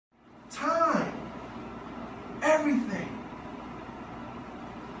everything.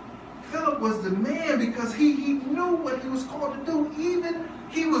 Philip was the man because he knew what he was called to do. Even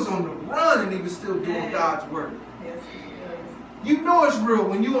he was on the run and he was still doing God's work. Yes, he was. You know it's real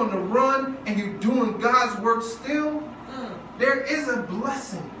when you're on the run and you're doing God's work still. There is a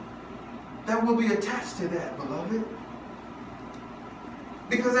blessing that will be attached to that, beloved.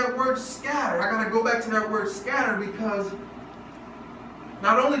 Because that word scatter, I got to go back to that word scatter, because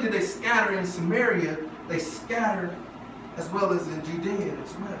not only did they scatter in Samaria, they scattered as well as in Judea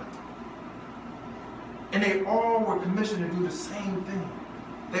as well. And they all were commissioned to do the same thing.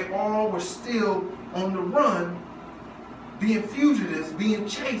 They all were still on the run, being fugitives, being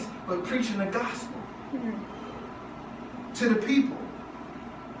chased, but preaching the gospel to the people.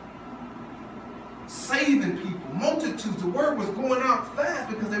 Saving people, multitudes. The word was going out fast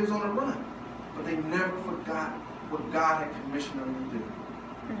because they was on the run. But they never forgot what God had commissioned them to do.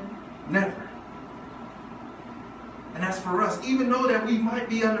 Never. And as for us, even though that we might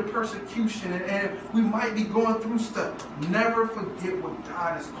be under persecution and we might be going through stuff, never forget what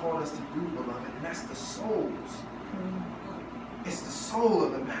God has called us to do, beloved. And that's the souls. It's the soul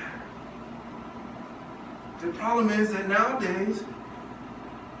of the matter. The problem is that nowadays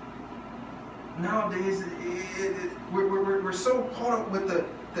we're so caught up with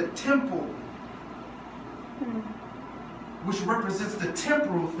the temple, which represents the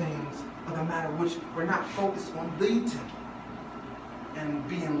temporal things of the matter, which we're not focused on the temple and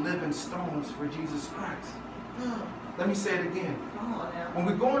being living stones for Jesus Christ. Let me say it again. When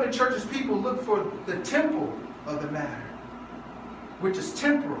we go into churches, people look for the temple of the matter, which is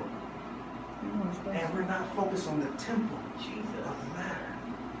temporal. And we're not focused on the temple of the matter.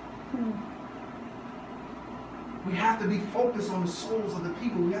 We have to be focused on the souls of the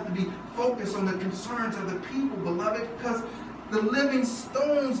people. We have to be focused on the concerns of the people, beloved, because the living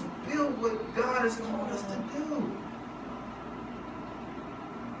stones build what God has called us to do.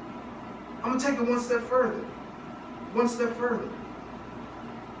 I'm going to take it one step further. One step further.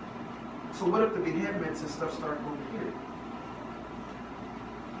 So what if the beheadments and stuff start over here?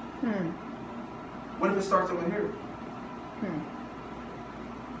 What if it starts over here?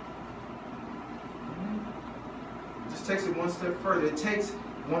 It just takes it one step further. It takes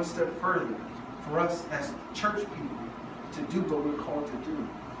one step further for us as church people to do what we're called to do.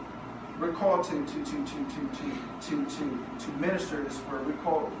 We're called to minister this word. We're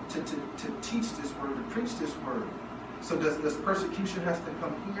called to teach this word, to preach this word. So does persecution has to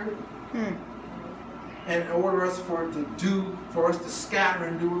come here? And in order for us to scatter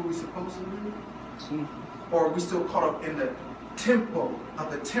and do what we're supposed to do? Or are we still caught up in the tempo of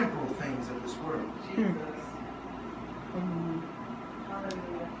the temporal things of this world? Jesus.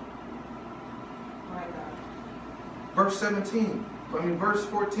 Hallelujah. My God. Verse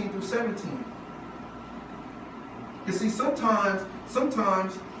 14 through 17. You see, sometimes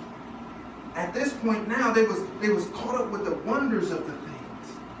at this point now they was caught up with the wonders of the things.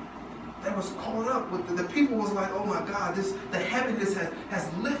 They was caught up with the people was like, oh my God, the heaviness has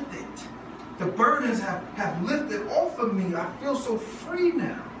lifted. The burdens have lifted off of me. I feel so free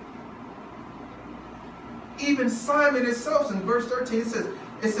now. Even Simon himself, in verse 13, it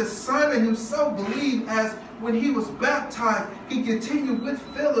says Simon himself believed, as when he was baptized, he continued with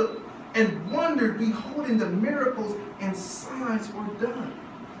Philip and wondered, beholding the miracles and signs were done.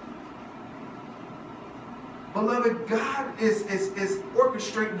 Beloved, God is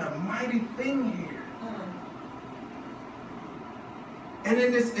orchestrating a mighty thing here. And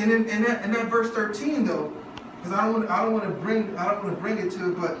in that verse 13 though, because I don't want to bring it to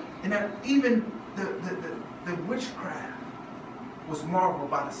it, but in that even the witchcraft was marveled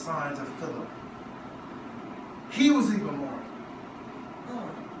by the signs of Philip. He was even marveled.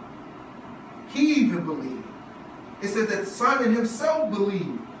 He even believed. It says that Simon himself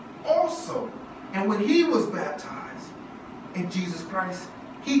believed also. And when he was baptized in Jesus Christ,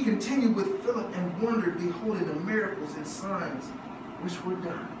 he continued with Philip and wondered, beholding the miracles and signs which were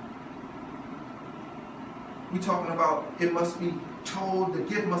done. We talking about it must be told, the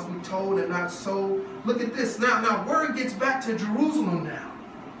gift must be told and not sold. Look at this. Now word gets back to Jerusalem now.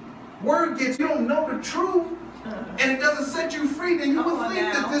 Word gets, you don't know the truth, and it doesn't set you free, then you would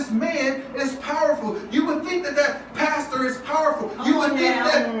think that this man is powerful. You would think that that pastor is powerful. You would think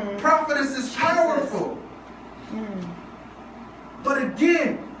that prophetess is powerful. But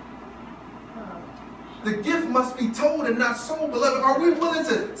again, the gift must be told and not sold, beloved. Are we willing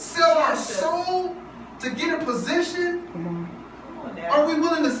to sell our soul to get a position? Are we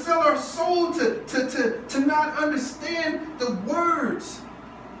willing to sell our soul to not understand the words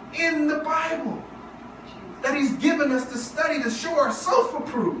in the Bible that he's given us to study, to show ourselves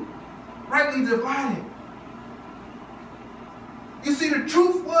approved, rightly dividing You see, the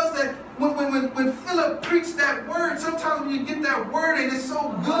truth was that when Philip preached that word, sometimes when you get that word and it's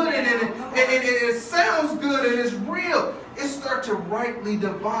so good and it sounds good and it's real, it starts to rightly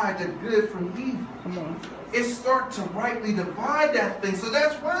divide the good from evil. Come on. It starts to rightly divide that thing. So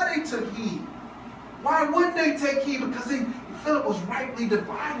that's why they took heed. Why wouldn't they take heed? Because Philip was rightly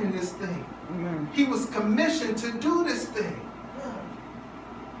dividing this thing. Amen. He was commissioned to do this thing.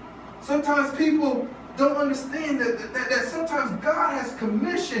 Sometimes people don't understand that sometimes God has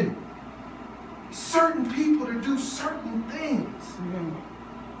commissioned certain people to do certain things. Amen.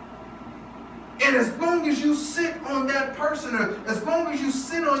 And as long as you sit on that person, or as long as you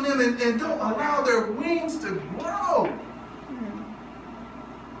sit on them and don't allow their wings to grow,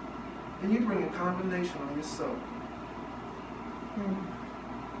 then you bring a condemnation on yourself.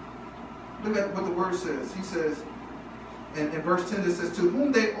 Look at what the word says. He says, in verse 10, it says, to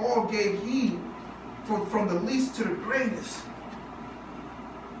whom they all gave heed, from the least to the greatest.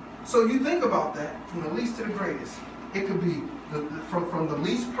 So you think about that, from the least to the greatest. It could be from the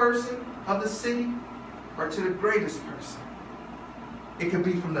least person of the city or to the greatest person. It could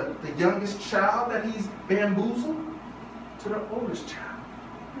be from the youngest child that he's bamboozled to the oldest child.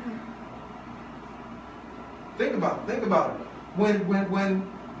 Think about it.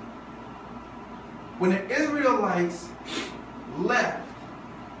 When the Israelites left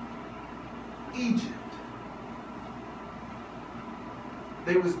Egypt,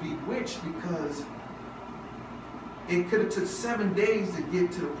 they was bewitched because it could have took 7 days to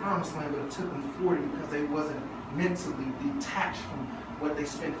get to the promised land, but it took them 40 because they wasn't mentally detached from what they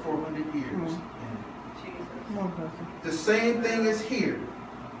spent 400 years in. The same thing is here.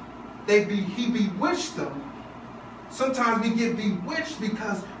 He bewitched them. Sometimes we get bewitched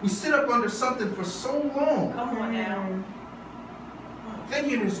because we sit up under something for so long. Come on now.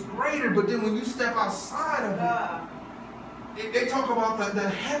 Thinking it's greater, but then when you step outside of it, they talk about the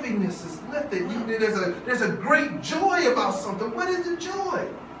heaviness is lifted. There's a great joy about something. What is the joy?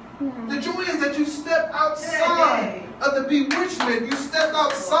 The joy is that you step outside of the bewitchment. You step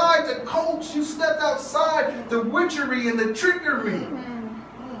outside the coach. You step outside the witchery and the trickery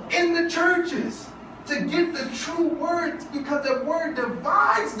in the churches to get the true word, because the word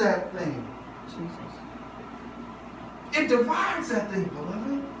divides that thing. Jesus. It divides that thing,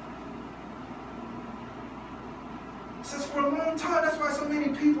 beloved. It says for a long time, that's why so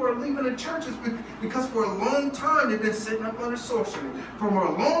many people are leaving the churches, because for a long time they've been sitting up under sorcery. For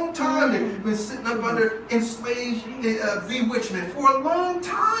a long time they've been sitting up under enslaved bewitchment. For a long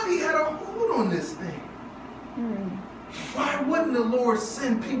time he had a hold on this thing. Why wouldn't the Lord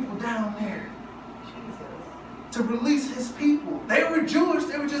send people down there to release his people? They were Jewish,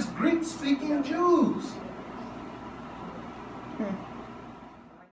 they were just Greek-speaking Jews.